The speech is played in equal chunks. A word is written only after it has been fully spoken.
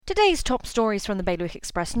Today's top stories from the Bailiwick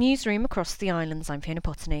Express newsroom across the islands. I'm Fiona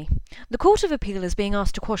Potney. The Court of Appeal is being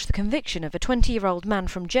asked to quash the conviction of a 20-year-old man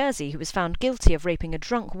from Jersey who was found guilty of raping a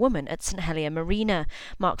drunk woman at St Helier Marina.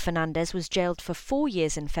 Mark Fernandez was jailed for 4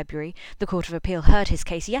 years in February. The Court of Appeal heard his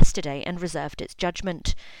case yesterday and reserved its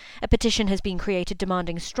judgment. A petition has been created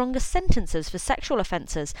demanding stronger sentences for sexual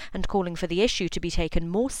offences and calling for the issue to be taken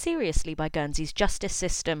more seriously by Guernsey's justice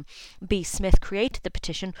system. B. Smith created the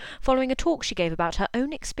petition following a talk she gave about her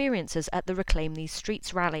own experiences at the Reclaim These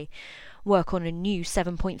Streets rally. Work on a new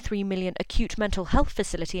 £7.3 million acute mental health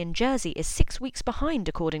facility in Jersey is 6 weeks behind,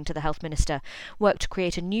 according to the Health Minister. Work to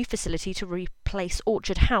create a new facility to replace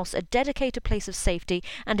Orchard House, a dedicated place of safety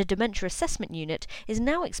and a dementia assessment unit, is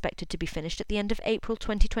now expected to be finished at the end of April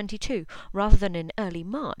 2022, rather than in early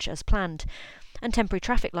March as planned. And temporary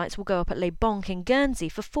traffic lights will go up at Les Banques in Guernsey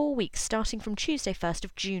for 4 weeks, starting from Tuesday 1st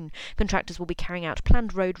of June. Contractors will be carrying out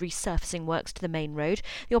planned road resurfacing works to the main road.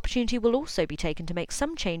 The opportunity will also be taken to make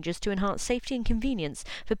some changes to enhance safety and convenience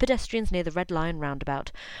for pedestrians near the Red Lion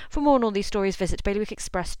roundabout. For more on all these stories, visit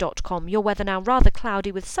bailiwickexpress.com. Your weather now rather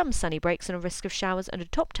cloudy with some sunny breaks and a risk of showers and a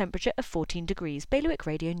top temperature of 14 degrees. Bailiwick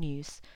Radio News.